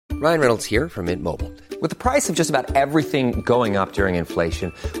Ryan Reynolds here from Mint Mobile. With the price of just about everything going up during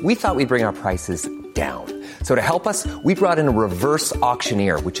inflation, we thought we'd bring our prices down. So to help us, we brought in a reverse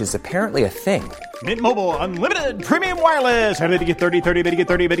auctioneer, which is apparently a thing. Mint Mobile Unlimited Premium Wireless. How to get 30, 30, bit to get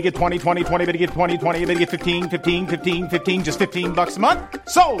 30, bit to get 20, 20, 20, bit to get 20, 20, bit to get 15, 15, 15, 15, just $15 a month?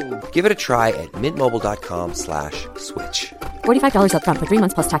 Sold! Give it a try at mintmobile.com/switch. $45 up front for 3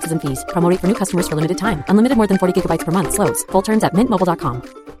 months plus taxes and fees. Promo rate for new customers for limited time. Unlimited more than 40 gigabytes per month. Slows full terms at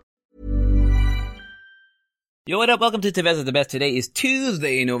mintmobile.com. Yo, what up? Welcome to Tevez at the Best. Today is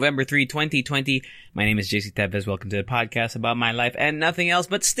Tuesday, November 3, 2020. My name is JC Tevez. Welcome to the podcast about my life and nothing else,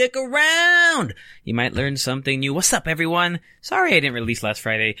 but stick around! You might learn something new. What's up, everyone? Sorry I didn't release last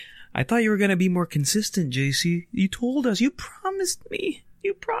Friday. I thought you were gonna be more consistent, JC. You told us. You promised me.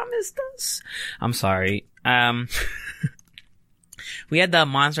 You promised us. I'm sorry. We had the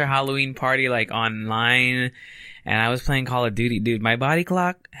Monster Halloween party, online, and I was playing Call of Duty. Dude, my body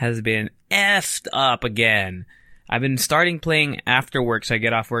clock has been effed up again. I've been starting playing after work, so I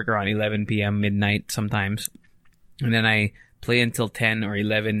get off work around 11 p.m., midnight sometimes. And then I play until 10 or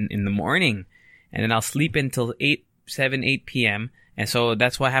 11 in the morning. And then I'll sleep until 8 p.m. And so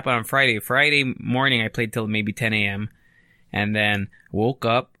that's what happened on Friday. Friday morning, I played till maybe 10 a.m. And then woke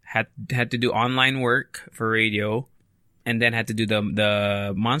up, had to do online work for radio, and then had to do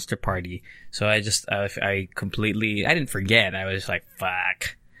the monster party. So I just, I didn't forget. I was like,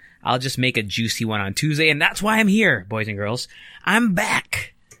 fuck. I'll just make a juicy one on Tuesday, and that's why I'm here, boys and girls. I'm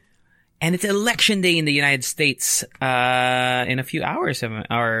back. And it's election day in the United States, in a few hours,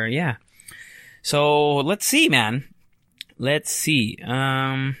 yeah. So, let's see, man. Let's see.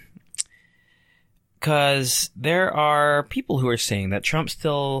 Cause there are people who are saying that Trump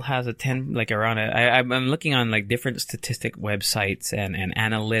still has I'm looking on different statistic websites and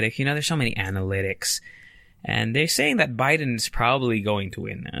analytics. You know, there's so many analytics. And they're saying that Biden is probably going to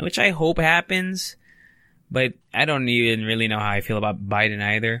win, which I hope happens. But I don't even really know how I feel about Biden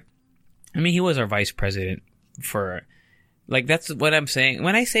either. I mean, he was our vice president for, that's what I'm saying.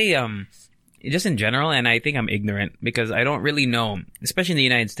 When I say, just in general, and I think I'm ignorant because I don't really know, especially in the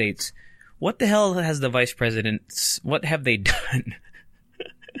United States, what the hell has the vice presidents, what have they done?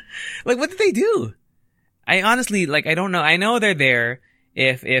 What did they do? I honestly, I don't know. I know they're there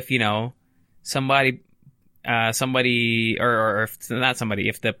if somebody, or if not somebody,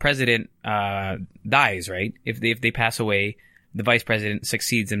 if the president dies, right? If they pass away, the vice president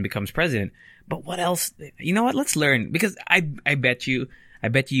succeeds and becomes president. But what else? You know what? Let's learn, because I bet you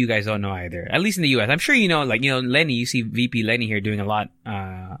you guys don't know either. At least in the U.S. I'm sure you know, Lenny. You see VP Lenny here doing a lot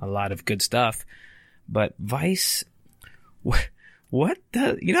of good stuff. But vice, what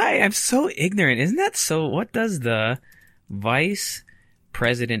does? I'm so ignorant. Isn't that so? What does the vice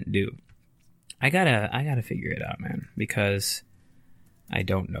president do? I gotta figure it out, man, because I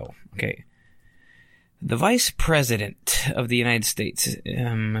don't know. Okay. The Vice President of the United States.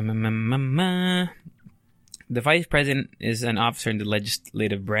 The Vice President is an officer in the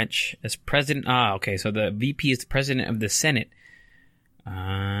legislative branch. As President, okay, so the VP is the President of the Senate.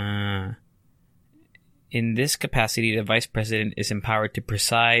 In this capacity, the Vice President is empowered to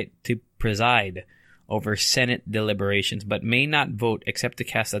preside over Senate deliberations, but may not vote except to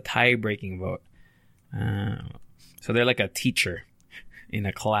cast a tie-breaking vote. So they're like a teacher in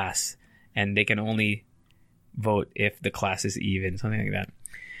a class, and they can only vote if the class is even, something like that.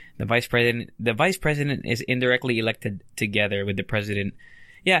 The vice president is indirectly elected together with the president.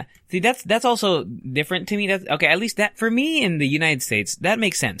 Yeah, see, that's also different to me. That's okay. At least that for me in the United States, that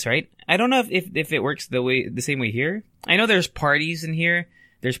makes sense, right? I don't know if it works the same way here. I know there's parties in here.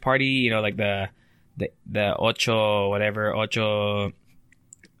 There's party, the ocho.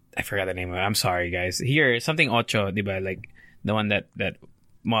 I forgot the name of it. I'm sorry, guys. Here, something ocho, diba? Like the one that a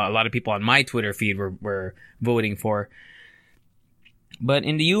lot of people on my Twitter feed were voting for. But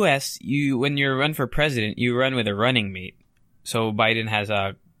in the U.S., when you run for president, you run with a running mate. So Biden has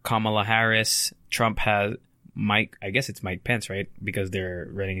Kamala Harris. Trump has Mike. I guess it's Mike Pence, right? Because they're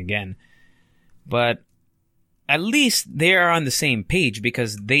running again. But at least they are on the same page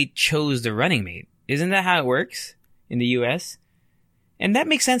because they chose the running mate. Isn't that how it works in the U.S.? And that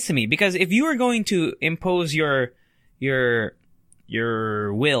makes sense to me, because if you are going to impose your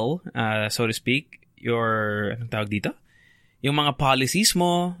will, so to speak, anong tawag dito? Yung mga policies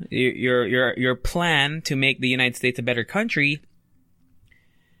mo, your plan to make the United States a better country,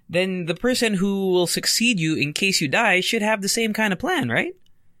 then the person who will succeed you in case you die should have the same kind of plan, right?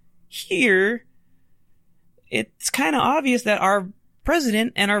 Here, it's kind of obvious that our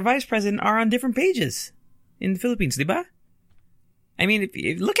president and our vice president are on different pages in the Philippines, diba? I mean,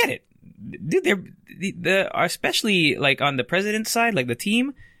 if look at it. Dude, they're especially on the president's side, the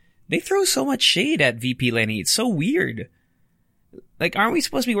team, They throw so much shade at VP Lenny. It's so weird. Like, aren't we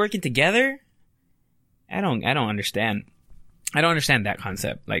supposed to be working together? I don't understand. I don't understand that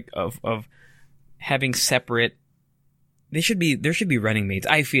concept. Like, of having separate. There should be running mates,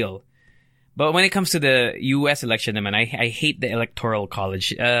 I feel. But when it comes to the U.S. election, man, I hate the electoral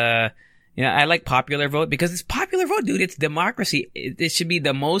college. I like popular vote because it's popular vote, dude. It's democracy. It should be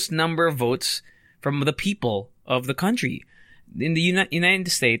the most number of votes from the people of the country. In the United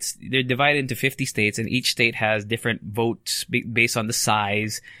States, they're divided into 50 states, and each state has different votes based on the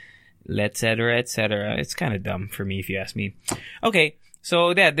size, et cetera, et cetera. It's kind of dumb for me, if you ask me. Okay,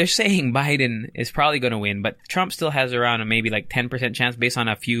 so they're saying Biden is probably going to win, but Trump still has around a maybe like 10% chance based on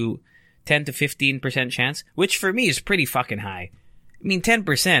a few 10 to 15% chance, which for me is pretty fucking high. I mean,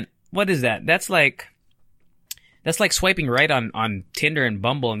 10%, what is that? That's like swiping right on Tinder and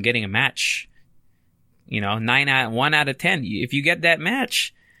Bumble and getting a match. 1 out of 10. If you get that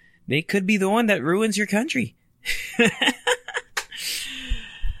match, they could be the one that ruins your country.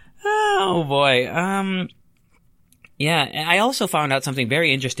 Oh boy. Yeah, I also found out something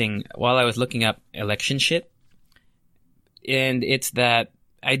very interesting while I was looking up election shit. And it's that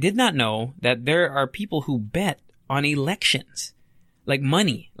I did not know that there are people who bet on elections. Like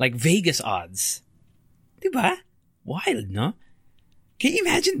money, like Vegas odds. Diba? Wild, no? Can you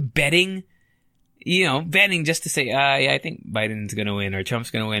imagine betting just to say, yeah, I think Biden's gonna win or Trump's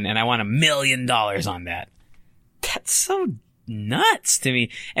gonna win, and I want $1 million on that. That's so nuts to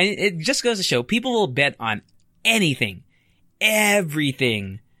me. And it just goes to show, people will bet on anything.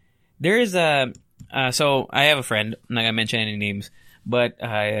 Everything. There is so I have a friend, I'm not gonna mention any names, but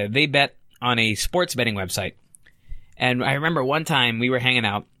they bet on a sports betting website. And I remember one time we were hanging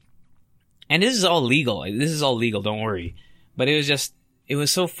out, and this is all legal. Don't worry. But it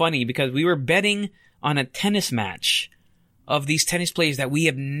was so funny because we were betting on a tennis match of these tennis players that we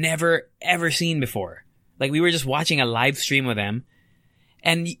have never, ever seen before. Like, we were just watching a live stream of them.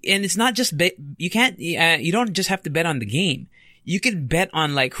 And it's not just you don't just have to bet on the game. You can bet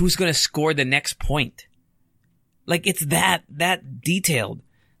on, like, who's going to score the next point. Like, it's that detailed.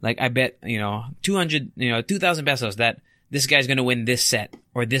 Like, I bet, 2,000 pesos that this guy's going to win this set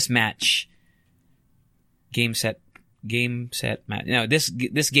or this match. Game, set, match. No, this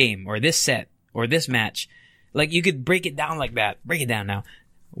game or this set or this match. Like, you could break it down like that. Break it down now.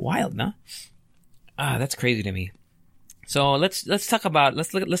 Wild, no? That's crazy to me. So let's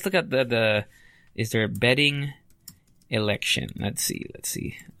look at the is there a betting election? Let's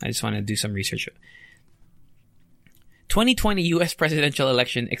see. I just want to do some research. 2020 U.S. presidential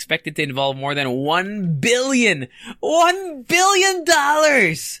election expected to involve more than $1 billion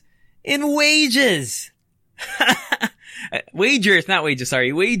in wages. Wagers.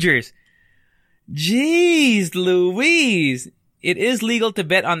 Jeez Louise. It is legal to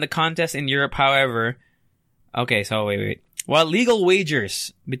bet on the contest in Europe, however. Okay, so wait. While legal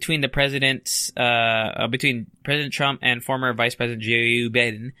wagers between between President Trump and former Vice President Joe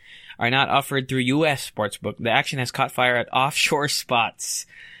Biden are not offered through U.S. sportsbook, the action has caught fire at offshore spots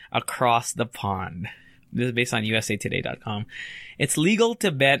across the pond. This is based on USAtoday.com. It's legal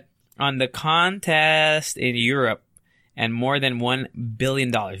to bet on the contest in Europe and more than $1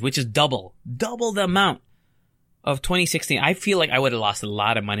 billion, which is double the amount of 2016. I feel like I would have lost a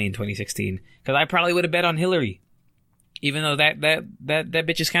lot of money in 2016 because I probably would have bet on Hillary, even though that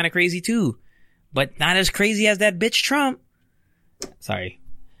bitch is kind of crazy too, but not as crazy as that bitch Trump. Sorry.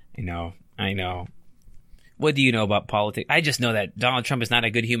 I know. What do you know about politics? I just know that Donald Trump is not a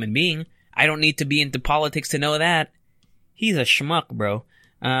good human being. I don't need to be into politics to know that. He's a schmuck, bro.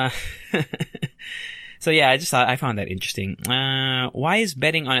 So yeah, I found that interesting. Why is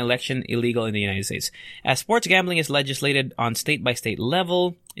betting on election illegal in the United States? As sports gambling is legislated on state-by-state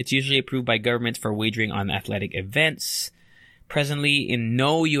level, it's usually approved by governments for wagering on athletic events. Presently, in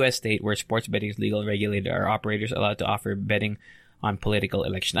no U.S. state where sports betting is legal, regulated, are operators allowed to offer betting on political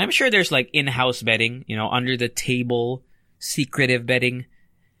elections. I'm sure there's like in-house betting, under the table, secretive betting.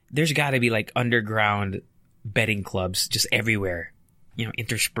 There's got to be like underground betting clubs just everywhere,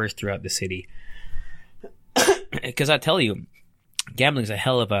 interspersed throughout the city. Because I tell you, gambling's a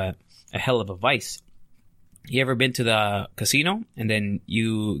hell of a vice. You ever been to the casino and then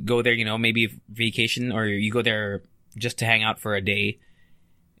you go there, maybe vacation, or you go there just to hang out for a day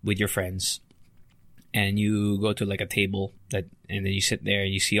with your friends, and you go to like a table and then you sit there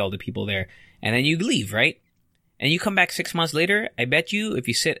and you see all the people there, and then you leave, right? And you come back 6 months later. I bet you if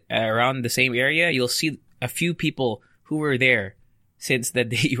you sit around the same area, you'll see a few people who were there since the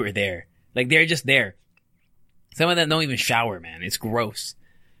day you were there. Like, they're just there. Some of them don't even shower, man. It's gross.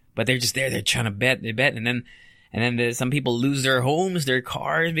 But they're just there. They're trying to bet. They bet. And then And then some people lose their homes, their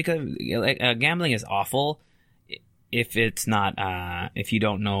cars, because gambling is awful. If it's not, if you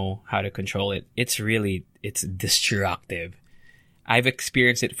don't know how to control it, it's destructive. I've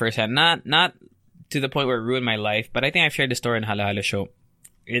experienced it firsthand, not to the point where it ruined my life, but I think I've shared the story in Hala Hala Show.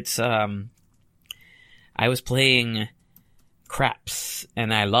 It's, I was playing craps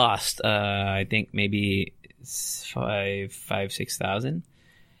and I lost, I think maybe 6,000.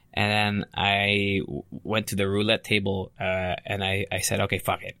 And then I went to the roulette table, and I said, okay,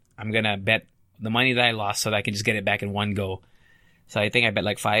 fuck it. I'm gonna bet the money that I lost so that I can just get it back in one go. So I think I bet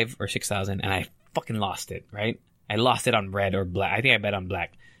like 5,000 or 6,000 and I fucking lost it, right? I lost it on red or black. I think I bet on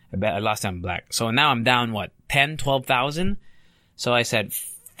black. I lost it on black. So now I'm down, 12,000? So I said,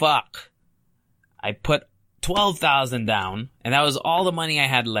 fuck. I put 12,000 down, and that was all the money I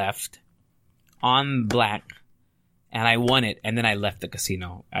had left on black, and I won it, and then I left the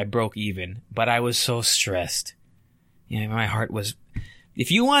casino. I broke even, but I was so stressed. My heart was... If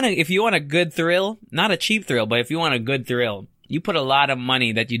you want a good thrill, not a cheap thrill, but if you want a good thrill, you put a lot of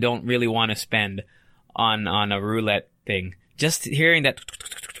money that you don't really want to spend on a roulette thing. Just hearing that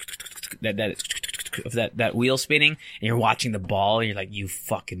wheel spinning, and you're watching the ball, and you're like, you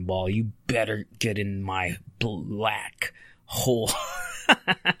fucking ball, you better get in my black hole.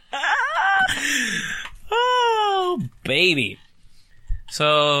 Oh, baby.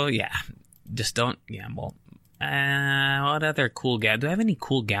 So, yeah. Just don't gamble. What other cool do I have any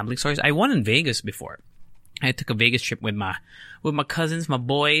cool gambling stories? I won in Vegas before. I took a Vegas trip with my cousins, my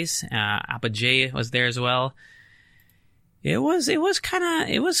boys. Appa J was there as well. It was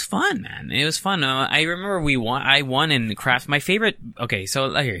fun, man. It was fun. I remember I won in craps. My favorite, okay,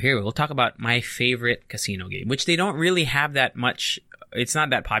 so here, we'll talk about my favorite casino game, which they don't really have that much. It's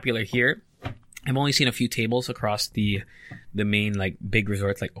not that popular here. I've only seen a few tables across the main, like, big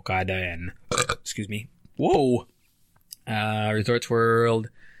resorts like Okada and, excuse me. Whoa. Resorts World,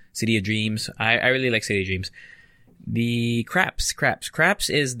 City of Dreams. I really like City of Dreams. The Craps. Craps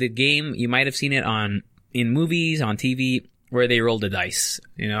is the game, you might have seen it in movies, on TV, where they roll the dice.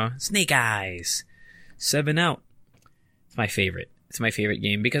 Snake Eyes. 7 Out. It's my favorite. It's my favorite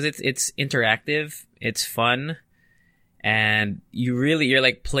game because it's interactive, it's fun, and you're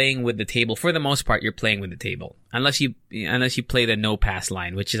like playing with the table. For the most part, you're playing with the table. Unless you play the no pass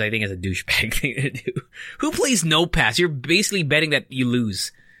line, which I think is a douchebag thing to do. Who plays no pass? You're basically betting that you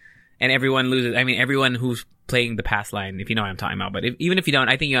lose. And everyone loses. I mean, everyone who's playing the pass line, if you know what I'm talking about. But even if you don't,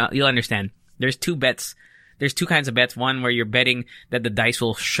 I think you'll understand. There's two bets. There's two kinds of bets. One where you're betting that the dice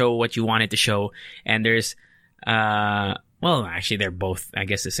will show what you want it to show. And there's, well, actually they're both, I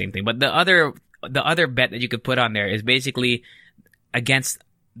guess, the same thing. But the other bet that you could put on there is basically against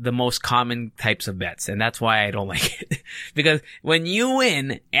the most common types of bets. And that's why I don't like it. Because when you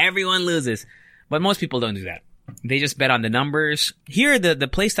win, everyone loses. But most people don't do that. They just bet on the numbers. Here, the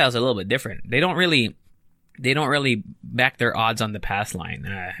play style is a little bit different. They don't really back their odds on the pass line.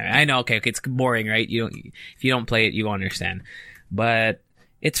 I know, okay, it's boring, right? If you don't play it, you won't understand. But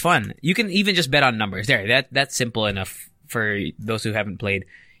it's fun. You can even just bet on numbers. That's simple enough for those who haven't played.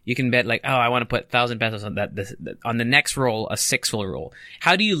 You can bet like, oh, I want to put 1,000 pesos on that. On the next roll, a 6 will roll.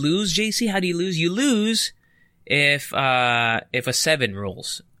 How do you lose, JC? How do you lose? You lose if a 7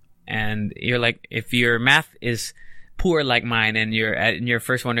 rolls. And you're like, if your math is poor like mine, and you're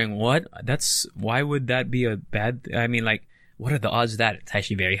first wondering, why would that be a bad? I mean, like, what are the odds of that? It's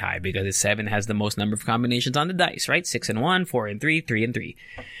actually very high because the 7 has the most number of combinations on the dice, right? 6 and 1, 4 and 3, 3 and 3.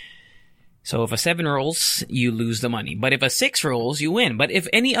 So if a 7 rolls, you lose the money. But if a 6 rolls, you win. But if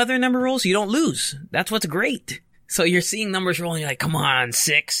any other number rolls, you don't lose. That's what's great. So you're seeing numbers rolling, you're like, come on,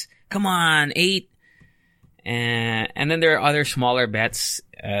 6. Come on, 8. And then there are other smaller bets.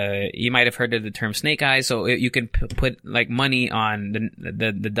 You might have heard of the term snake eyes. So you can put like money on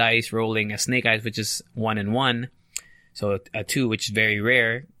the dice rolling a snake eyes, which is 1 and 1. So a 2, which is very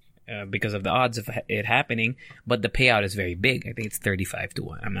rare. Because of the odds of it happening, but the payout is very big. I think it's 35 to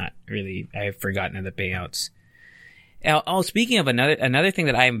 1. I've forgotten the payouts. Speaking of another thing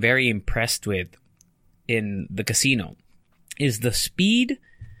that I am very impressed with in the casino is the speed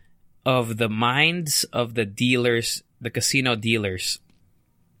of the minds of the dealers, the casino dealers.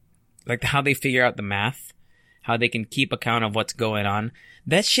 Like how they figure out the math, how they can keep account of what's going on.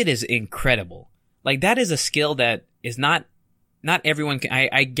 That shit is incredible. Like that is a skill that is not everyone can,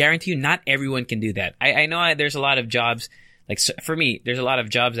 I guarantee you not everyone can do that. I know there's a lot of jobs, like for me, there's a lot of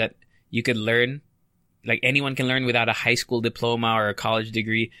jobs that you could learn, like anyone can learn without a high school diploma or a college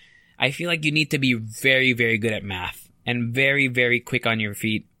degree. I feel like you need to be very, very good at math and very, very quick on your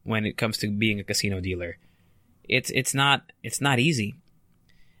feet when it comes to being a casino dealer. It's not easy.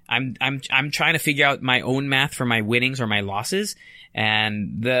 I'm trying to figure out my own math for my winnings or my losses,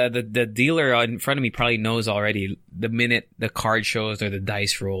 and the dealer in front of me probably knows already the minute the card shows or the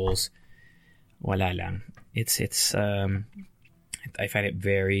dice rolls. Wala lang. It's I find it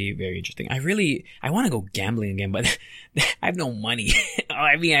very, very interesting. I want to go gambling again, but I have no money.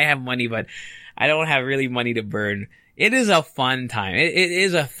 I mean, I have money, but I don't have really money to burn. It is a fun time. It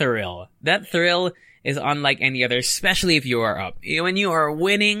is a thrill. That thrill is unlike any other, especially if you are up. When you are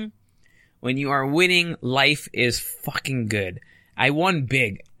winning, life is fucking good. I won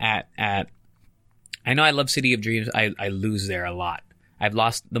big at I know I love City of Dreams. I lose there a lot. I've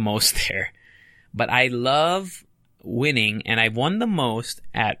lost the most there. But I love winning, and I've won the most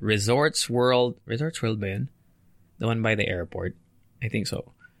at Resorts World ba yun? The one by the airport. I think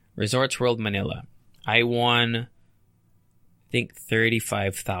so. Resorts World Manila. I won, I think,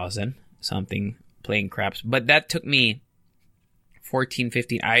 35,000 something playing craps. But that took me 14,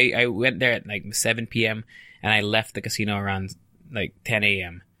 15. I went there at like 7 p.m. and I left the casino around like 10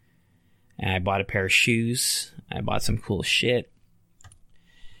 a.m. And I bought a pair of shoes. I bought some cool shit.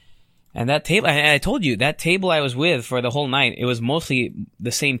 And that table, I told you, that table I was with for the whole night, it was mostly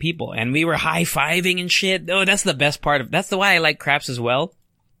the same people. And we were high-fiving and shit. Oh, that's the best part of, that's the why I like craps as well.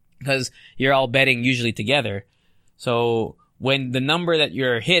 Because you're all betting usually together. So when the number that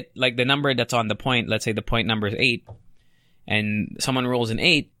you're hit, like the number that's on the point, let's say the point number is 8, and someone rolls an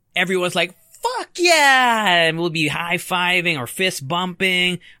 8, everyone's like, fuck yeah! And we'll be high-fiving or fist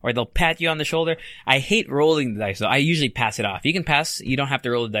bumping, or they'll pat you on the shoulder. I hate rolling the dice, though. I usually pass it off. You can pass, you don't have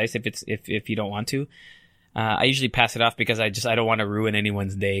to roll the dice if you don't want to. I usually pass it off because I don't want to ruin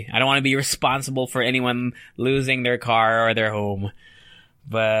anyone's day. I don't want to be responsible for anyone losing their car or their home.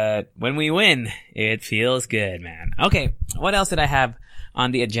 But when we win, it feels good, man. Okay, what else did I have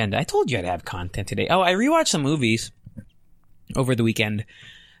on the agenda? I told you I'd have content today. Oh, I rewatched some movies over the weekend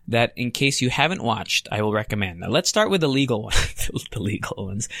that, in case you haven't watched, I will recommend. Now, let's start with the legal ones. The legal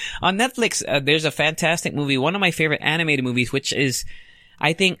ones. On Netflix, there's a fantastic movie, one of my favorite animated movies, which is,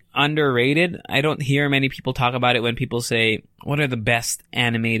 I think, underrated. I don't hear many people talk about it when people say, what are the best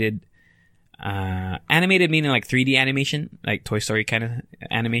animated meaning like 3D animation, like Toy Story kind of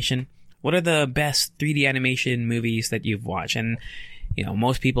animation. What are the best 3D animation movies that you've watched? And, you know,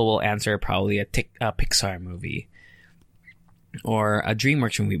 most people will answer probably a Pixar movie or a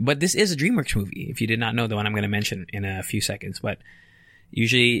DreamWorks movie. But this is a DreamWorks movie, if you did not know, the one I'm going to mention in a few seconds. But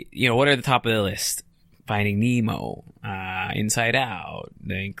usually, you know, what are the top of the list? Finding Nemo, Inside Out,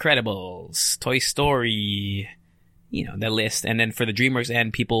 The Incredibles, Toy Story, you know, the list. And then for the DreamWorks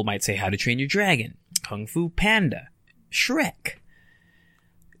end, people might say How to Train Your Dragon, Kung Fu Panda, Shrek.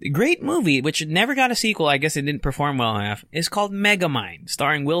 Great movie, which never got a sequel. I guess it didn't perform well enough. It's called Megamind,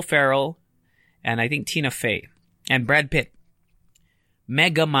 starring Will Ferrell and I think Tina Fey and Brad Pitt.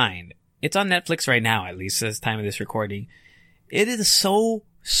 Megamind. It's on Netflix right now, at least at the time of this recording. It is so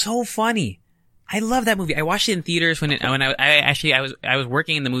funny. I love that movie. I watched it in theaters when I was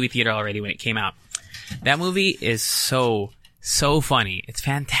working in the movie theater already when it came out. That movie is so funny. It's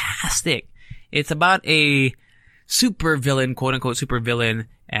fantastic. It's about a super villain, quote unquote super villain,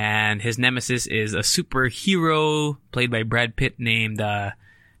 and his nemesis is a superhero played by Brad Pitt named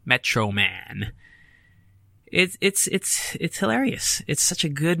Metro Man. It's hilarious. It's such a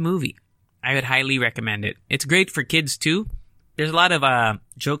good movie. I would highly recommend it. It's great for kids too. There's a lot of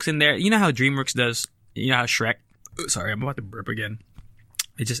jokes in there. You know how DreamWorks does, you know how Shrek, sorry, I'm about to burp again.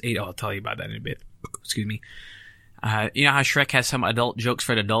 I just ate, I'll tell you about that in a bit. Excuse me. You know how Shrek has some adult jokes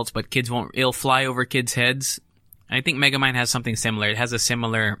for the adults, but kids won't, it'll fly over kids' heads. I think Megamind has something similar. It has a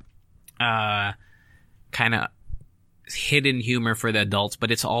similar kind of hidden humor for the adults, but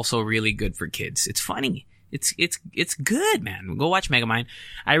it's also really good for kids. It's funny. It's good, man. Go watch Megamind.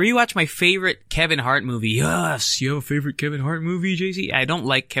 I rewatched my favorite Kevin Hart movie. Yes, you have a favorite Kevin Hart movie, JC? I don't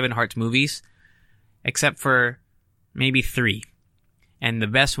like Kevin Hart's movies, except for maybe 3. And the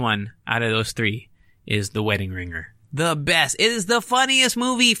best one out of those 3 is The Wedding Ringer. The best. It is the funniest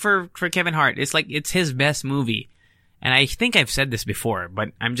movie for Kevin Hart. It's like, it's his best movie. And I think I've said this before,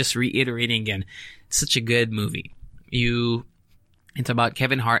 but I'm just reiterating again. It's such a good movie. It's about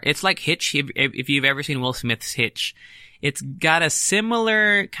Kevin Hart. It's like Hitch. If you've ever seen Will Smith's Hitch, it's got a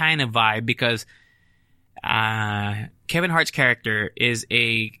similar kind of vibe because Kevin Hart's character is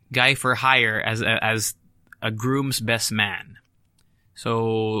a guy for hire as a groom's best man.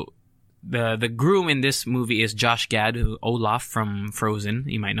 So the groom in this movie is Josh Gad, Olaf from Frozen.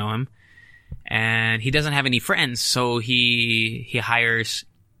 You might know him. And he doesn't have any friends, so he hires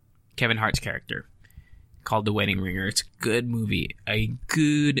Kevin Hart's character, called The Wedding Ringer. It's a good movie. A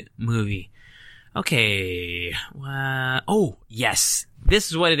good movie. Okay. Oh, yes. This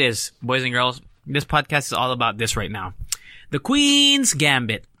is what it is, boys and girls. This podcast is all about this right now. The Queen's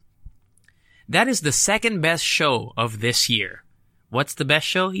Gambit. That is the second best show of this year. What's the best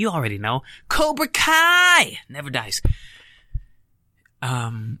show? You already know. Cobra Kai! Never dies.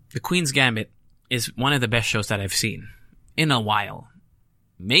 The Queen's Gambit is one of the best shows that I've seen in a while.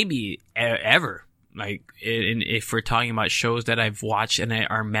 Maybe ever. Like, if we're talking about shows that I've watched and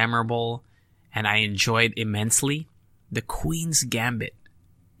are memorable and I enjoyed immensely, The Queen's Gambit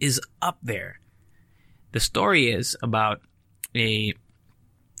is up there. The story is about a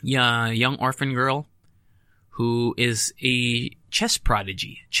young orphan girl who is a chess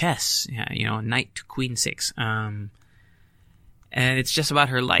prodigy. Chess, knight to queen 6. And it's just about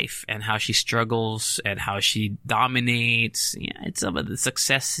her life and how she struggles and how she dominates. Yeah, it's about the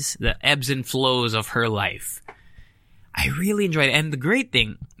successes, the ebbs and flows of her life. I really enjoyed it. And the great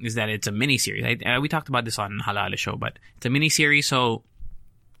thing is that it's a miniseries. We talked about this on Halala Show, but it's a miniseries, so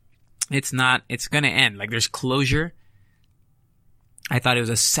it's going to end. Like, there's closure. I thought it was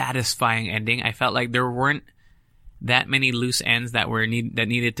a satisfying ending. I felt like there weren't that many loose ends that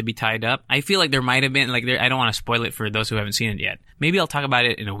needed to be tied up. I feel like there might have been, I don't want to spoil it for those who haven't seen it yet. Maybe I'll talk about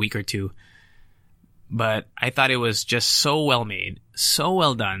it in a week or two. But I thought it was just so well made, so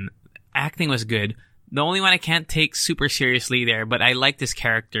well done. Acting was good. The only one I can't take super seriously there, but I like this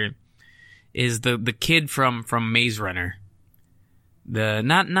character, is the kid from Maze Runner.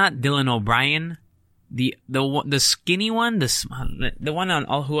 Not Dylan O'Brien, the skinny one, the one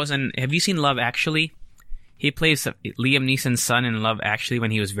on who was in. Have you seen Love Actually? He plays Liam Neeson's son in Love Actually when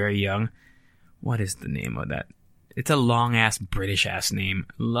he was very young. What is the name of that? It's a long-ass, British-ass name.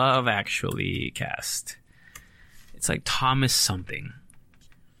 Love Actually cast. It's like Thomas something.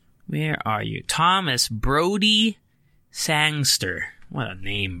 Where are you? Thomas Brody Sangster. What a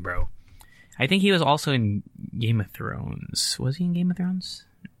name, bro. I think he was also in Game of Thrones. Was he in Game of Thrones?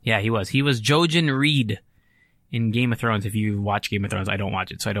 Yeah, he was. He was Jojen Reed in Game of Thrones. If you watch Game of Thrones, I don't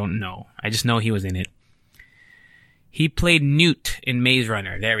watch it, so I don't know. I just know he was in it. He played Newt in Maze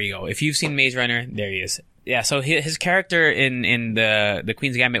Runner. There we go. If you've seen Maze Runner, there he is. Yeah, so his character in the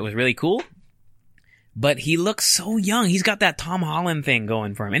Queen's Gambit was really cool. But he looks so young. He's got that Tom Holland thing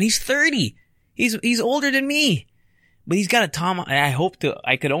going for him. And he's 30. He's older than me. But he's got a Tom...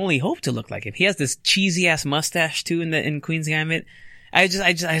 I could only hope to look like him. He has this cheesy ass mustache too in Queen's Gambit. I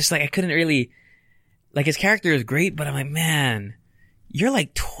couldn't really... Like, his character is great, but I'm like, man, you're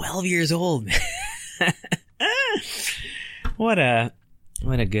like 12 years old, man. What a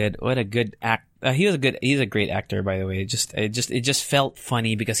good act. He's a great actor, by the way. It just felt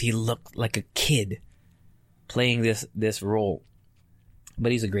funny because he looked like a kid playing this role.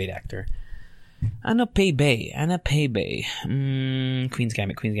 But he's a great actor. Anna Paybay. Queen's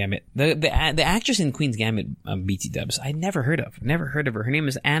Gambit. The actress in Queen's Gambit, BT Dubs, I'd never heard of her. Her name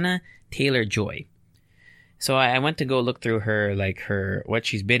is Anna Taylor-Joy. So I went to go look through what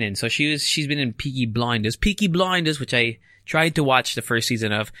she's been in. So she's been in Peaky Blinders, which I tried to watch the first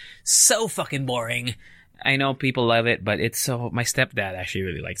season of. So fucking boring. I know people love it, but my stepdad actually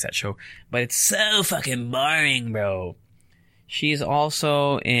really likes that show, but it's so fucking boring, bro. She's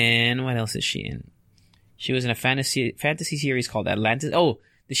also in, what else is she in? She was in a fantasy series called Atlantis. Oh,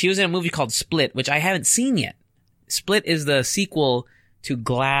 she was in a movie called Split, which I haven't seen yet. Split is the sequel to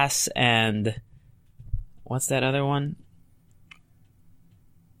Glass and... What's that other one?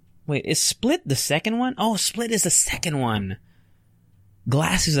 Wait, is Split the second one? Oh, Split is the second one.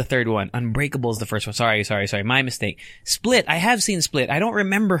 Glass is the third one. Unbreakable is the first one. Sorry. My mistake. Split. I have seen Split. I don't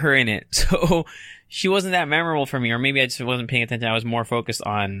remember her in it. So she wasn't that memorable for me. Or maybe I just wasn't paying attention. I was more focused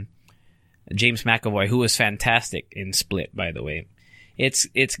on James McAvoy, who was fantastic in Split, by the way. It's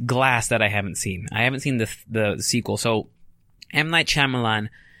Glass that I haven't seen. I haven't seen the sequel. So M. Night Shyamalan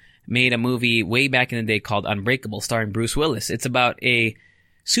made a movie way back in the day called Unbreakable, starring Bruce Willis. It's about a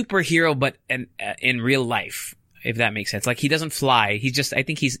superhero, but in real life, if that makes sense. Like, he doesn't fly. I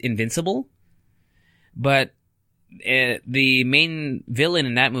think he's invincible. But the main villain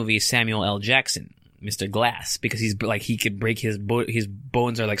in that movie is Samuel L. Jackson, Mr. Glass, because he could break his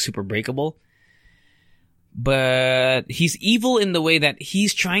bones are like super breakable. But he's evil in the way that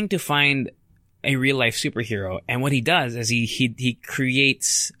he's trying to find a real life superhero, and what he does is he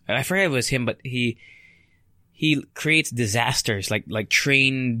creates, I forget if it was him, but he creates disasters like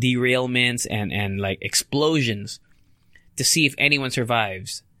train derailments and like explosions to see if anyone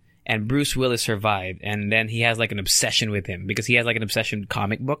survives. And Bruce Willis survived, and then he has like an obsession with him because he has like an obsession with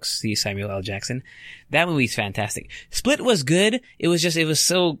comic books. See Samuel L. Jackson. That movie's fantastic. Split was good. It was a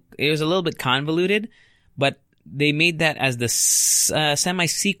little bit convoluted, but they made that as the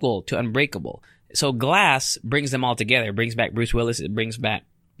semi-sequel to Unbreakable. So Glass brings them all together. It brings back Bruce Willis. It brings back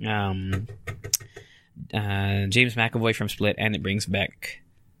James McAvoy from Split, and it brings back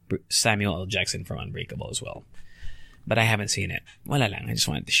Samuel L. Jackson from Unbreakable as well. But I haven't seen it. Wala lang. I just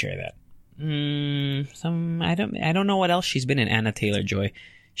wanted to share that. I don't know what else she's been in. Anna Taylor-Joy.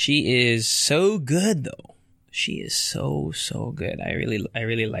 She is so good though. She is so good. I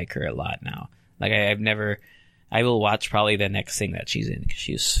really like her a lot now. Like I will watch probably the next thing that she's in because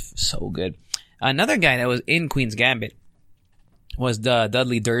she's so good. Another guy that was in Queen's Gambit was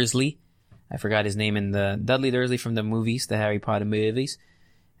Dudley Dursley. I forgot his name in the Dudley Dursley from the movies, the Harry Potter movies.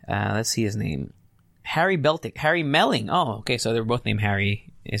 Let's see his name. Harry Melling. Oh, okay, so they're both named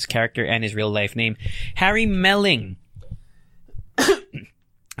Harry, his character and his real life name. Harry Melling,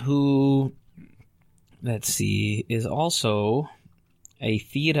 who, let's see, is also a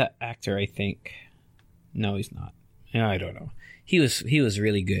theater actor, I think. No, he's not. No, I don't know. He was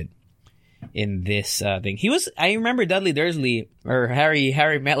really good in this thing. I remember Dudley Dursley or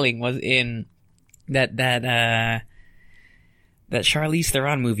Harry Melling was in that Charlize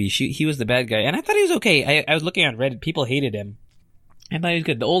Theron movie. He was the bad guy, and I thought he was okay. I was looking on Reddit. People hated him. I thought he was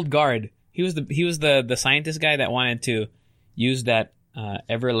good. The Old Guard. He was the scientist guy that wanted to use that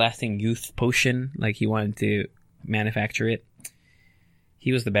everlasting youth potion. Like he wanted to manufacture it.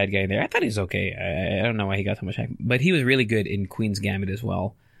 He was the bad guy there. I thought he was okay. I don't know why he got so much hype, but he was really good in Queen's Gambit as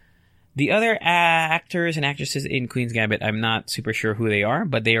well. The other actors and actresses in Queen's Gambit, I'm not super sure who they are,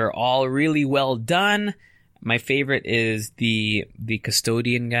 but they are all really well done. My favorite is the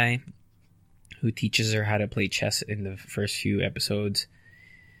custodian guy who teaches her how to play chess in the first few episodes.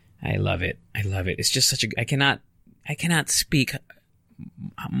 I love it. It's just such a... I cannot speak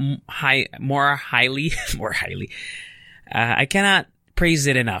more highly. I cannot praise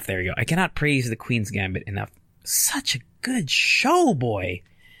it enough. There you go. I cannot praise the Queen's Gambit enough. Such a good show, boy.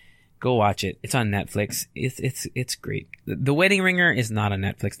 Go watch it. It's on Netflix. It's great. The Wedding Ringer is not on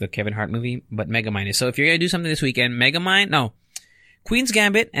Netflix, the Kevin Hart movie, but Megamind is. So if you're gonna do something this weekend, Queen's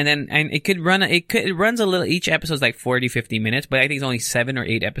Gambit, and then it runs a little. Each episode's like 40-50 minutes, but I think it's only 7 or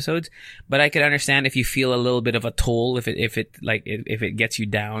 8 episodes. But I could understand if you feel a little bit of a toll if it gets you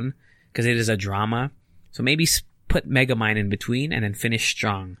down, because it is a drama. So maybe put Megamind in between and then finish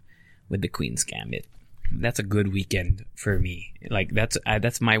strong with the Queen's Gambit. That's a good weekend for me. Like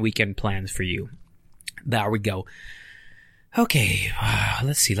that's my weekend plans for you. There we go. Okay,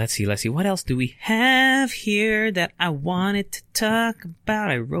 let's see. What else do we have here that I wanted to talk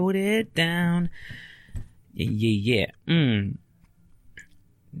about? I wrote it down. Yeah.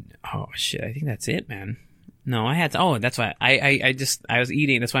 Oh shit, I think that's it, man. No, that's why I was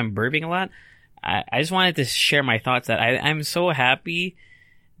eating. That's why I'm burping a lot. I just wanted to share my thoughts that I'm so happy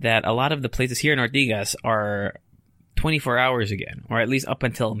that a lot of the places here in Ortigas are 24 hours again, or at least up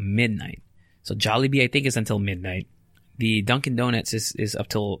until midnight. So Jollibee, I think, is until midnight. The Dunkin' Donuts is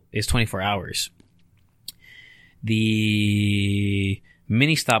 24 hours. The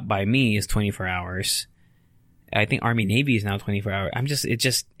Mini Stop by me is 24 hours. I think Army Navy is now 24 hours.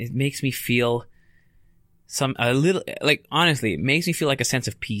 It makes me feel honestly, it makes me feel like a sense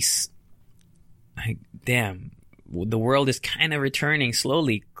of peace. Like, damn. The world is kind of returning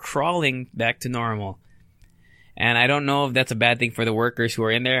slowly, crawling back to normal. And I don't know if that's a bad thing for the workers who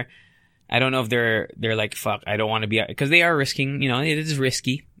are in there. I don't know if they're like, fuck, I don't want to be out, because they are risking, it is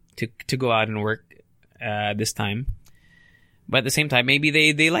risky to go out and work this time. But at the same time,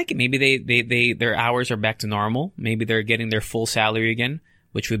 maybe they like it. Maybe their hours are back to normal. Maybe they're getting their full salary again,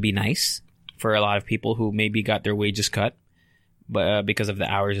 which would be nice for a lot of people who maybe got their wages cut, but because of the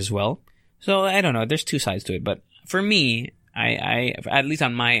hours as well. So I don't know. There's two sides to it, but for me, I at least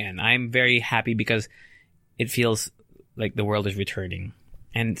on my end, I'm very happy because it feels like the world is returning.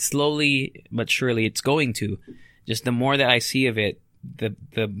 And slowly but surely it's going to. Just the more that I see of it,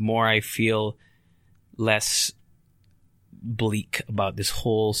 the more I feel less bleak about this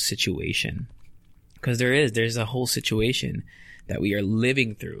whole situation. Because there's a whole situation that we are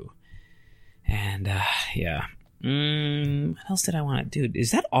living through. And, yeah. What else did I want to do?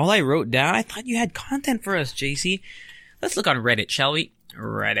 Is that all I wrote down? I thought you had content for us, JC. Let's look on Reddit, shall we?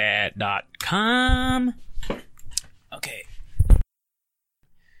 Reddit.com. Okay.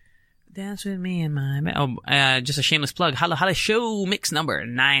 Dance with me in my... just a shameless plug. Hala Hala Show mix number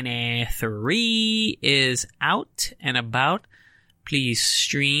 93 is out and about. Please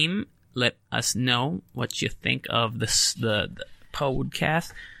stream. Let us know what you think of the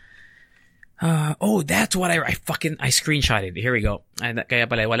podcast. That's what I screenshotted. Here we go. Kaya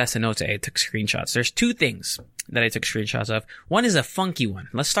pala wala sa notes. I took screenshots. There's two things that I took screenshots of. One is a funky one.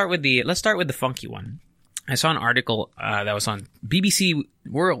 Let's start with the funky one. I saw an article that was on BBC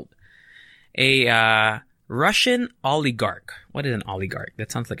World, A Russian oligarch. What is an oligarch?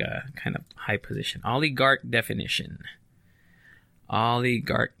 That sounds like a kind of high position. Oligarch definition.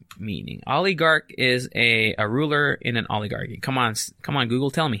 Oligarch meaning. Oligarch is a ruler in an oligarchy. Come on,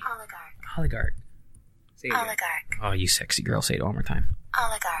 Google, tell me. Oligarch. Say it again. Oh, you sexy girl. Say it one more time.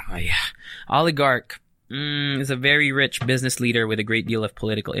 Oligarch. Oh, yeah. Oligarch is a very rich business leader with a great deal of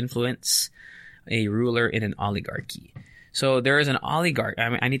political influence. A ruler in an oligarchy. So there is an oligarch.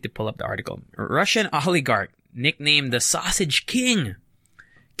 I need to pull up the article. Russian oligarch, nicknamed the Sausage King,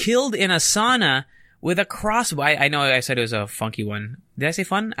 killed in a sauna with a crossbow. I know I said it was a funky one. Did I say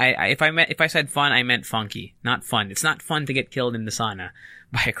fun? If I said fun, I meant funky, not fun. It's not fun to get killed in the sauna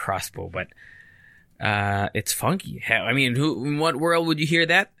by a crossbow, but it's funky. I mean, in what world would you hear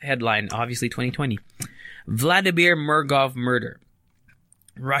that headline? Obviously, 2020. Vladimir Murgov murder.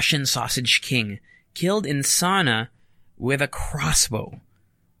 Russian Sausage King killed in sauna with a crossbow.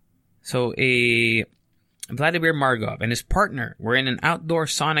 So Vladimir Margov and his partner were in an outdoor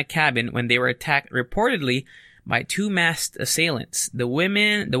sauna cabin when they were attacked reportedly by two masked assailants. The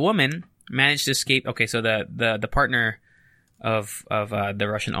woman managed to escape. Okay, so the partner of the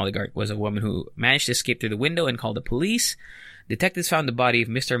Russian oligarch was a woman who managed to escape through the window and called the police. Detectives found the body of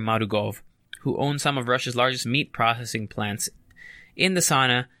Mr. Marugov, who owned some of Russia's largest meat processing plants, in the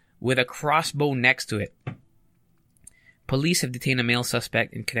sauna with a crossbow next to it. Police have detained a male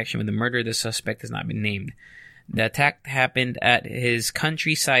suspect in connection with the murder. The suspect has not been named. The attack happened at his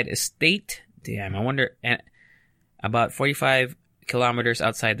countryside estate. Damn, I wonder, about 45 kilometers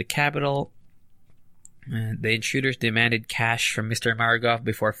outside the capital. The intruders demanded cash from Mr. Margov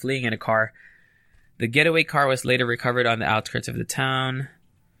before fleeing in a car. The getaway car was later recovered on the outskirts of the town.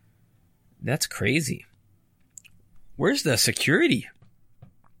 That's crazy. Where's the security?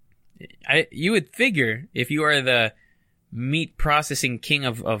 You would figure if you are the meat processing king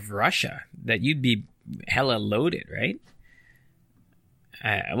of Russia that you'd be hella loaded, right?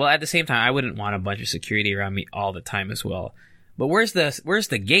 Well, at the same time, I wouldn't want a bunch of security around me all the time as well. But where's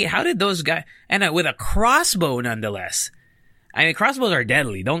the gate? How did those guys... And with a crossbow, nonetheless. I mean, crossbows are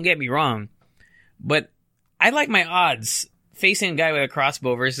deadly, don't get me wrong. But I like my odds facing a guy with a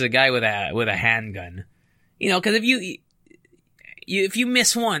crossbow versus a guy with a handgun. You know, because if you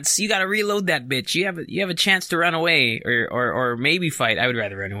miss once, you gotta reload that bitch. You have a chance to run away or maybe fight. I would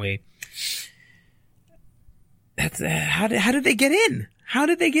rather run away. That's how did they get in? How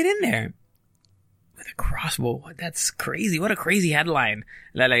did they get in there with a crossbow? That's crazy. What a crazy headline!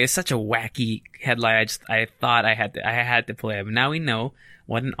 Like, it's such a wacky headline. I thought I had to play it. But now we know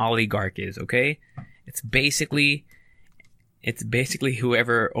what an oligarch is. Okay, it's basically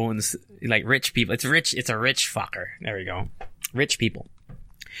whoever owns, like, rich people. It's rich. It's a rich fucker. There we go. Rich people.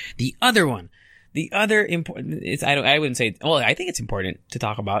 The other important, I wouldn't say, well, I think it's important to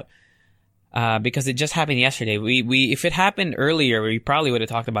talk about, because it just happened yesterday. If it happened earlier, we probably would have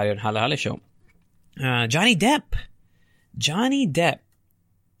talked about it on Hala Hala Show. Johnny Depp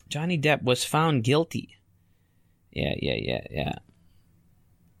was found guilty. Yeah.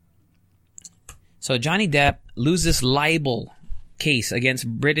 So Johnny Depp loses libel case against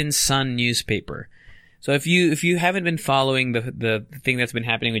Britain's Sun newspaper. So if you haven't been following the thing that's been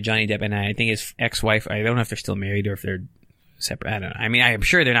happening with Johnny Depp and I think his ex-wife, I don't know if they're still married or if they're separate. I don't know. I mean, I'm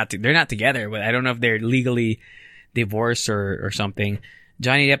sure they're not together, but I don't know if they're legally divorced or something.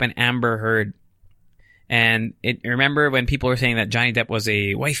 Johnny Depp and Amber Heard. And remember when people were saying that Johnny Depp was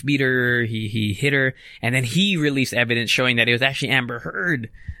a wife beater, he hit her, and then he released evidence showing that it was actually Amber Heard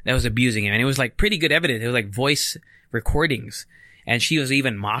that was abusing him. And it was like pretty good evidence. It was like voice recordings. And she was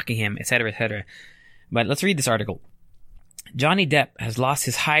even mocking him, etc., etc. But let's read this article. Johnny Depp has lost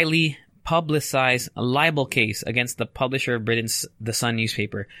his highly publicized libel case against the publisher of Britain's The Sun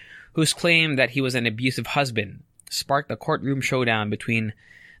newspaper, whose claim that he was an abusive husband sparked a courtroom showdown between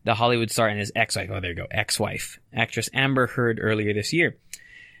the Hollywood star and his ex-wife. Oh, there you go. Ex-wife. Actress Amber Heard earlier this year.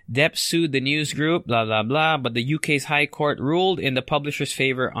 Depp sued the news group, blah, blah, blah, but the UK's High Court ruled in the publisher's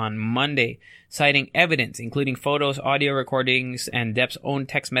favor on Monday, citing evidence, including photos, audio recordings, and Depp's own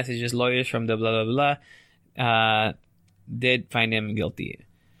text messages. Lawyers from the blah, blah, blah, did find him guilty.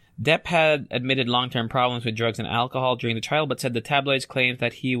 Depp had admitted long-term problems with drugs and alcohol during the trial, but said the tabloids' claims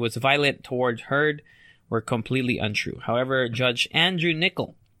that he was violent towards Heard were completely untrue. However, Judge Andrew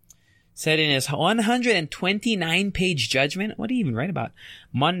Niccol said in his 129-page judgment, what did he even write about?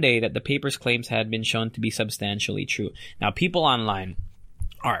 Monday, that the paper's claims had been shown to be substantially true. Now, people online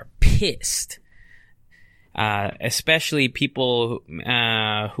are pissed, especially people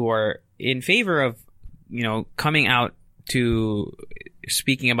who are in favor of, coming out to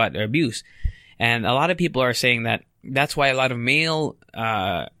speaking about their abuse. And a lot of people are saying that that's why a lot of male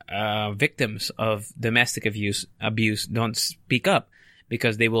victims of domestic abuse don't speak up,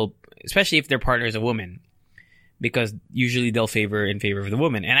 because they will, especially if their partner is a woman, because usually they'll favor of the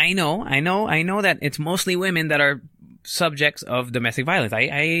woman. And I know that it's mostly women that are subjects of domestic violence. I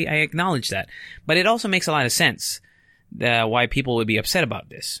acknowledge that, but it also makes a lot of sense why people would be upset about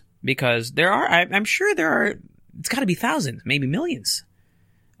this, because I'm sure there are, it's got to be thousands, maybe millions.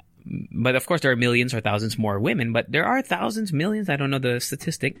 But of course there are millions or thousands more women, but there are thousands, millions, I don't know the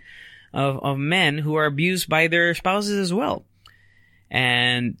statistic, of men who are abused by their spouses as well.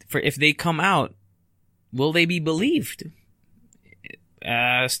 And if they come out, will they be believed?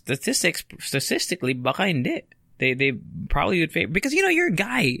 Statistically, baka hindi. They probably would favor, because you're a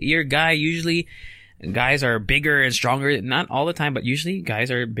guy. Usually guys are bigger and stronger. Not all the time, but usually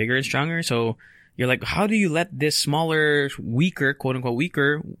guys are bigger and stronger. So you're like, how do you let this smaller, weaker, quote unquote,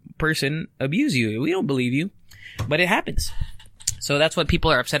 weaker person abuse you? We don't believe you. But it happens. So that's what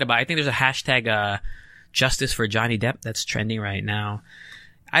people are upset about. I think there's a hashtag, justice for Johnny Depp, that's trending right now.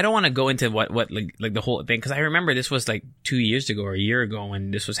 I don't want to go into what like the whole thing, because I remember this was like 2 years ago or a year ago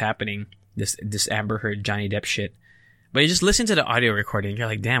when this was happening, this Amber Heard Johnny Depp shit. But you just listen to the audio recording, you're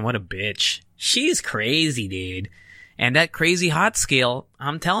like, damn, what a bitch. She's crazy, dude. And that crazy hot scale,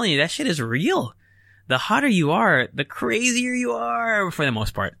 I'm telling you, that shit is real. The hotter you are, the crazier you are, for the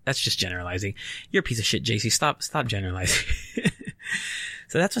most part. That's just generalizing. You're a piece of shit, JC. Stop generalizing.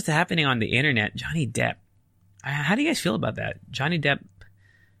 So that's what's happening on the internet. Johnny Depp. How do you guys feel about that? Johnny Depp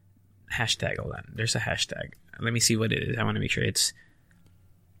hashtag. Hold on. There's a hashtag. Let me see what it is. I want to make sure it's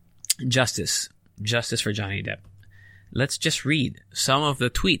justice. Justice for Johnny Depp. Let's just read some of the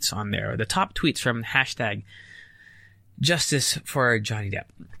tweets on there. The top tweets from hashtag justice for Johnny Depp.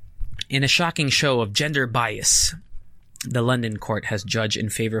 In a shocking show of gender bias, the London court has judged in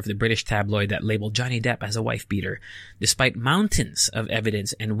favor of the British tabloid that labeled Johnny Depp as a wife beater, despite mountains of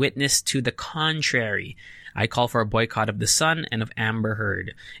evidence and witness to the contrary. I call for a boycott of The Sun and of Amber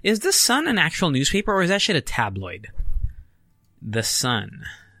Heard. Is The Sun an actual newspaper, or is that shit a tabloid? The Sun,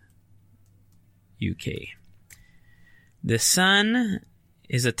 UK. The Sun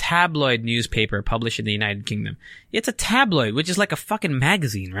is a tabloid newspaper published in the United Kingdom. It's a tabloid, which is like a fucking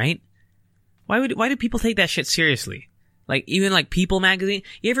magazine, right? Why do people take that shit seriously? Like, even like People magazine?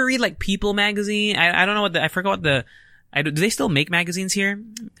 You ever read like People magazine? I don't know I forgot what do they still make magazines here?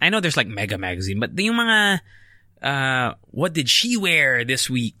 I know there's like Mega magazine, but yung mga, what did she wear this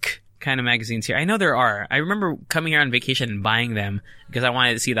week kind of magazines here? I know there are. I remember coming here on vacation and buying them because I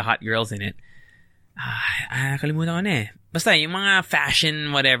wanted to see the hot girls in it. Kalimutan ko na eh. Basta yung mga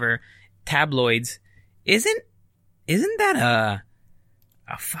fashion, whatever, tabloids, isn't that a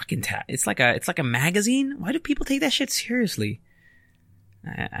fucking it's like a magazine? Why do people take that shit seriously?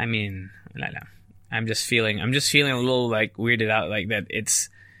 I mean, I'm just feeling a little like weirded out, like that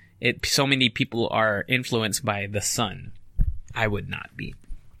so many people are influenced by The Sun. I would not be.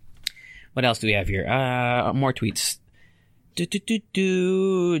 What else do we have here? More tweets.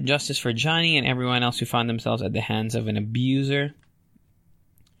 Justice for Johnny and everyone else who found themselves at the hands of an abuser.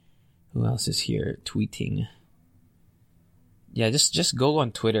 Who else is here tweeting? Yeah, just go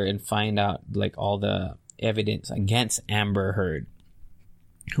on Twitter and find out like all the evidence against Amber Heard,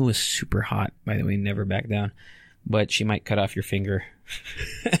 who is super hot, by the way, never back down, but she might cut off your finger.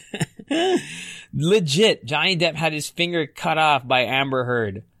 Legit, Johnny Depp had his finger cut off by Amber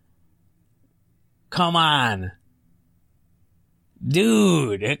Heard. Come on.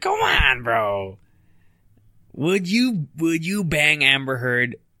 Dude, come on, bro. Would you bang Amber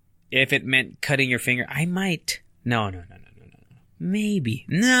Heard if it meant cutting your finger? I might. No. Maybe.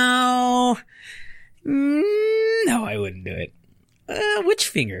 No, I wouldn't do it. Which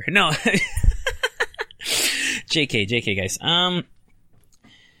finger? No. JK, guys.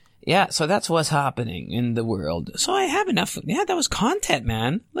 Yeah, so that's what's happening in the world. So I have enough. Yeah, that was content,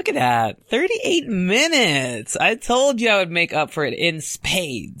 man. Look at that. 38 minutes. I told you I would make up for it in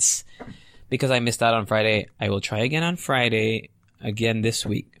spades. Because I missed out on Friday. I will try again on Friday. Again this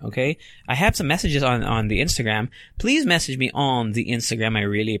week, okay? I have some messages on the Instagram. Please message me on the Instagram. I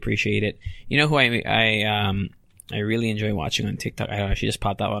really appreciate it. You know who I really enjoy watching on TikTok? I don't know, she just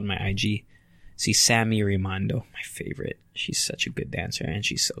popped out on my IG. See Sammy Rimondo, my favorite. She's such a good dancer and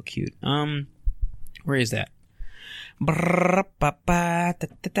she's so cute. Where is that?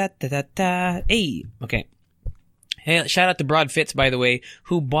 Hey, okay. Hey, shout out to Broad Fits, by the way,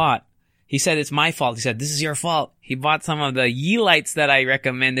 who bought. He said it's my fault. He said, this is your fault. He bought some of the Yee Lights that I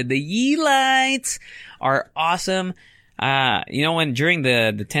recommended. The Yee Lights are awesome. When during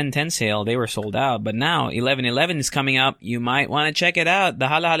the 10/10 sale, they were sold out, but now 11/11 is coming up. You might want to check it out. The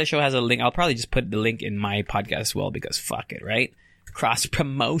Hala Hala Show has a link. I'll probably just put the link in my podcast as well because fuck it, right? Cross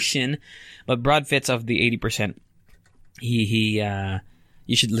promotion. But Broad Fits of the 80%, you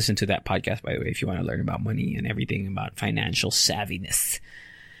should listen to that podcast, by the way, if you want to learn about money and everything about financial savviness.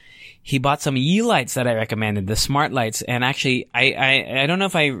 He bought some Yee lights that I recommended, the smart lights. And actually, I don't know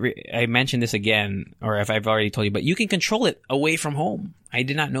if I mentioned this again or if I've already told you, but you can control it away from home. I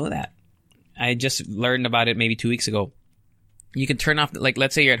did not know that. I just learned about it maybe 2 weeks ago. You can turn off, like,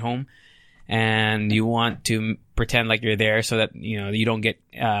 let's say you're at home and you want to pretend like you're there so that, you don't get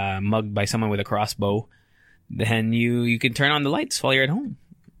mugged by someone with a crossbow. Then you can turn on the lights while you're at home.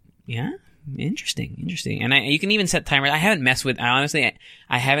 Yeah. Interesting. And you can even set timers. I haven't messed with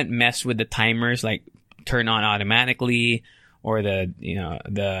the timers, like turn on automatically or the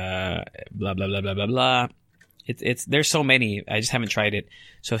blah, blah, blah, blah, blah, blah. There's so many. I just haven't tried it.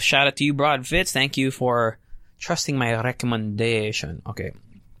 So shout out to you, Broad Fits. Thank you for trusting my recommendation. Okay.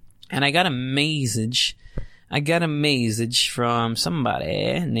 And I got a message from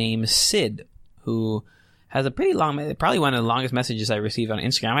somebody named Sid, who has a pretty long, probably one of the longest messages I received on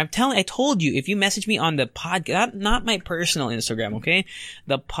Instagram. I told you, if you message me on the podcast, not my personal Instagram, okay?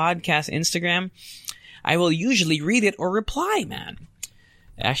 The podcast Instagram, I will usually read it or reply, man.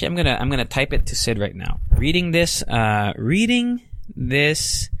 Actually, I'm gonna type it to Sid right now. Reading this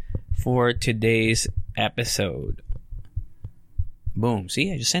for today's episode. Boom.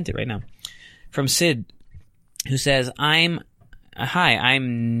 See, I just sent it right now. From Sid, who says, I'm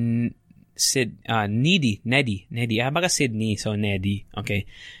Sid, Neddy. Baka Sydney, so Neddy. Okay.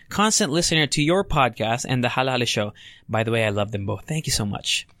 Constant listener to your podcast and the Hala Hala Show. By the way, I love them both. Thank you so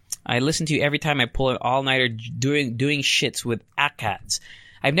much. I listen to you every time I pull an all-nighter doing shits with ACADS.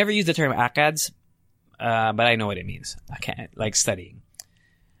 I've never used the term ACADS, but I know what it means. I can't, like studying.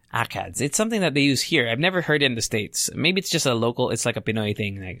 ACADS. It's something that they use here. I've never heard it in the States. Maybe it's just it's like a Pinoy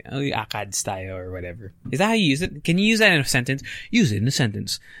thing, like, ACADS style or whatever. Is that how you use it? Can you use that in a sentence? Use it in a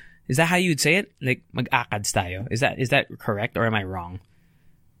sentence. Is that how you would say it? Like, mag-ACADS tayo. Is that correct or am I wrong?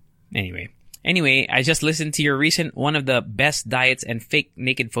 Anyway, I just listened to your recent one of the best diets and fake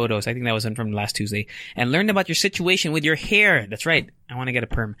naked photos. I think that was from last Tuesday. And learned about your situation with your hair. That's right. I want to get a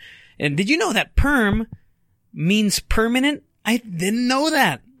perm. And did you know that perm means permanent? I didn't know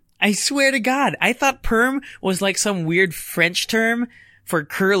that. I swear to God. I thought perm was like some weird French term for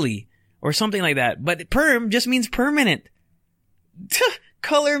curly or something like that. But perm just means permanent.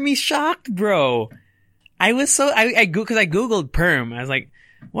 Color me shocked, bro. I was so, because I Googled perm. I was like,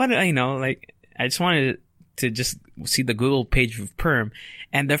 what, I just wanted to just see the Google page of perm.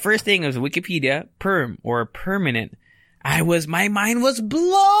 And the first thing was Wikipedia, perm or permanent. My mind was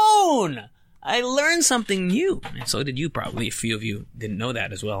blown. I learned something new. And so did you probably. A few of you didn't know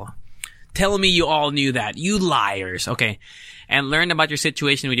that as well. Tell me you all knew that. You liars. Okay. And learned about your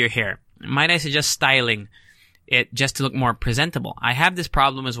situation with your hair. Might I suggest styling it just to look more presentable? I have this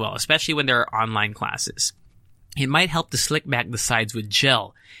problem as well, especially when there are online classes. It might help to slick back the sides with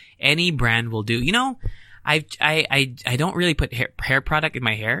gel. Any brand will do. I don't really put hair product in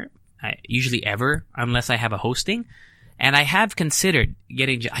my hair, usually ever, unless I have a hosting. And I have considered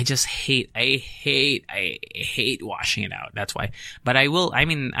getting, I hate washing it out. That's why. But I will,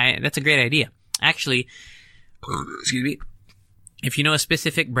 that's a great idea. Actually, excuse me. If you know a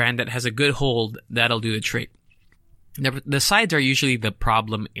specific brand that has a good hold, that'll do the trick. The sides are usually the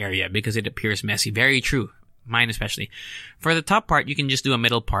problem area because it appears messy. Very true. Mine especially. For the top part, you can just do a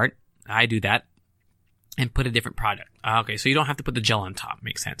middle part. I do that. And put a different product. Okay, so you don't have to put the gel on top.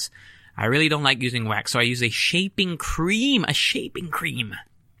 Makes sense. I really don't like using wax, so I use a shaping cream. A shaping cream.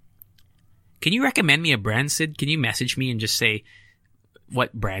 Can you recommend me a brand, Sid? Can you message me and just say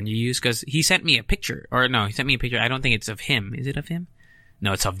what brand you use? Because he sent me a picture. Or no, he sent me a picture. I don't think it's of him. Is it of him?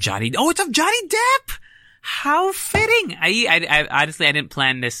 No, it's of Johnny. Oh, it's of Johnny Depp! How fitting! I honestly, I didn't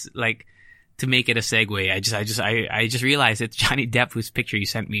plan this, like, to make it a segue. I just realized it's Johnny Depp whose picture you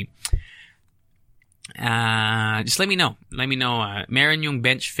sent me. Just let me know. Meron yung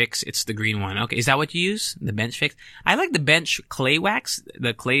Bench Fix. It's the green one. Okay. Is that what you use? The Bench Fix? I like the Bench Clay Wax.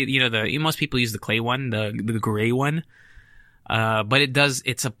 The clay, most people use the clay one, the gray one. But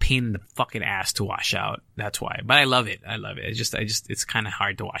it's a pain in the fucking ass to wash out. That's why. But I love it. It's kind of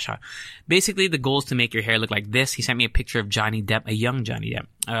hard to wash out. Basically, the goal is to make your hair look like this. He sent me a picture of Johnny Depp, a young Johnny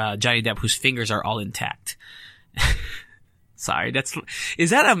Depp. Johnny Depp whose fingers are all intact. Sorry, is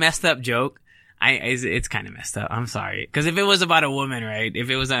that a messed up joke? It's kind of messed up. I'm sorry. Cause if it was about a woman, right?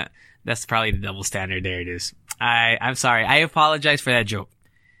 If it was that's probably the double standard. There it is. I'm sorry. I apologize for that joke.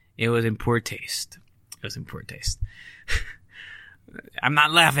 It was in poor taste. I'm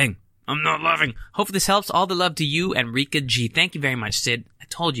not laughing. Hopefully this helps. All the love to you and Rika G. Thank you very much, Sid. I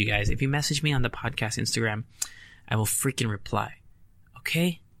told you guys, if you message me on the podcast Instagram, I will freaking reply.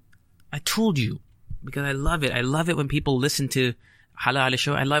 Okay? I told you. Because I love it. I love it when people listen to Hala Hala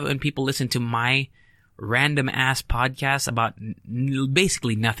Show. I love it when people listen to my random ass podcast about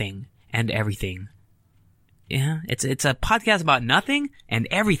basically nothing and everything. Yeah, it's a podcast about nothing and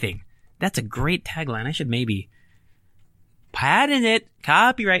everything. That's a great tagline. I should maybe patent it.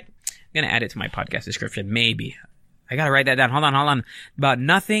 Copyright. I'm gonna add it to my podcast description. Maybe. I gotta write that down. Hold on. About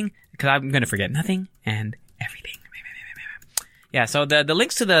nothing, because I'm gonna forget nothing and everything. Yeah, so the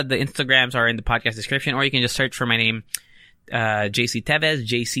links to the Instagrams are in the podcast description, or you can just search for my name, JC Tevez,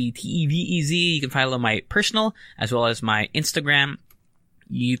 JCTEVEZ. You can follow my personal as well as my Instagram.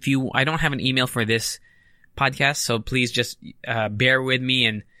 I don't have an email for this podcast, so please just bear with me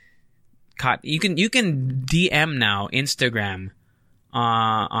and you can DM now Instagram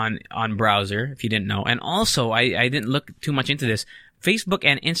on browser if you didn't know. And also I didn't look too much into this. Facebook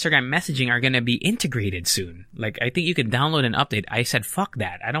and Instagram messaging are going to be integrated soon. Like, I think you can download an update. I said, fuck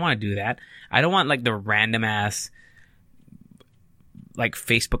that. I don't want to do that. I don't want, like, the random ass, like,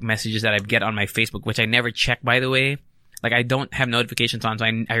 Facebook messages that I get on my Facebook, which I never check, by the way. Like, I don't have notifications on, so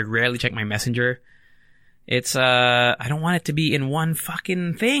I rarely check my messenger. It's, I don't want it to be in one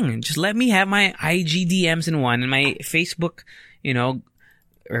fucking thing. Just let me have my IG DMs in one and my Facebook,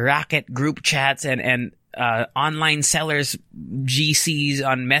 rocket group chats and online sellers GCs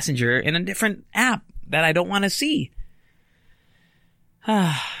on Messenger in a different app that I don't want to see.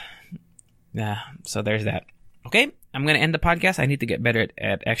 Yeah, so there's that. Okay, I'm going to end the podcast. I need to get better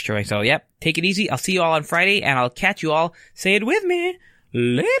at extraing. So, yep, take it easy. I'll see you all on Friday, and I'll catch you all. Say it with me.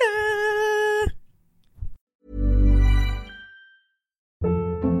 Later.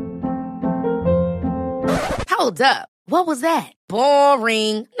 Hold up. What was that?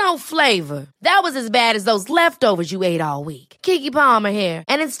 Boring. No flavor. That was as bad as those leftovers you ate all week. Keke Palmer here.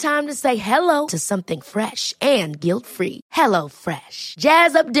 And it's time to say hello to something fresh and guilt-free. Hello Fresh.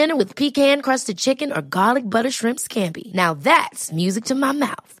 Jazz up dinner with pecan-crusted chicken or garlic butter shrimp scampi. Now that's music to my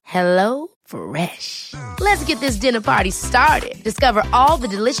mouth. Hello Fresh. Let's get this dinner party started. Discover all the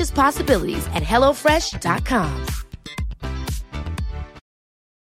delicious possibilities at HelloFresh.com.